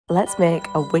Let's make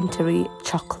a wintry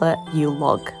chocolate Yule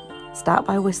log. Start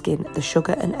by whisking the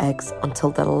sugar and eggs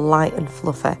until they're light and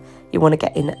fluffy. You want to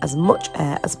get in as much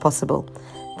air as possible.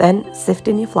 Then sift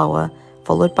in your flour,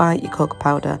 followed by your cocoa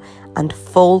powder, and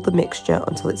fold the mixture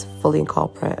until it's fully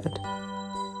incorporated.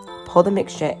 Pour the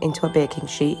mixture into a baking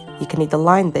sheet. You can either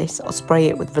line this or spray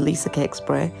it with Release cake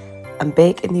spray and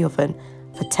bake in the oven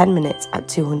for 10 minutes at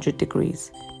 200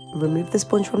 degrees. Remove the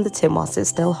sponge from the tin whilst it's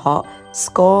still hot.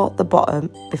 Score the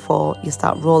bottom before you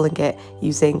start rolling it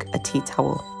using a tea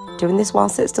towel. Doing this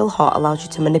whilst it's still hot allows you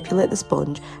to manipulate the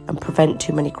sponge and prevent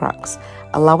too many cracks.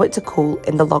 Allow it to cool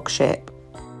in the log shape.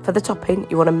 For the topping,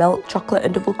 you want to melt chocolate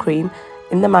and double cream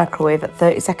in the microwave at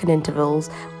 30-second intervals,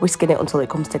 whisking it until it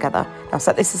comes together. Now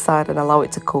set this aside and allow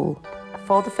it to cool.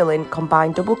 For the filling,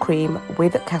 combine double cream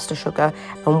with caster sugar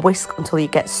and whisk until you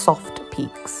get soft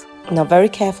peaks. Now very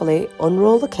carefully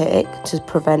unroll the cake to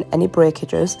prevent any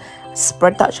breakages.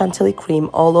 Spread that chantilly cream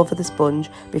all over the sponge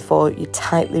before you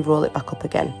tightly roll it back up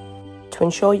again. To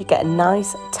ensure you get a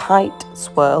nice tight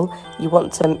swirl, you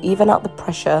want to even out the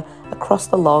pressure across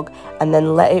the log and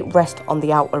then let it rest on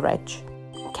the outer edge.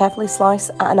 Carefully slice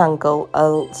at an angle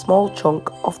a small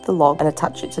chunk off the log and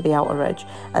attach it to the outer edge,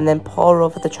 and then pour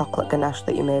over the chocolate ganache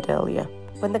that you made earlier.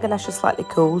 When the ganache is slightly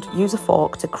cooled, use a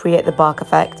fork to create the bark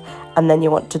effect, and then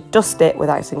you want to dust it with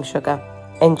icing sugar.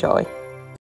 Enjoy!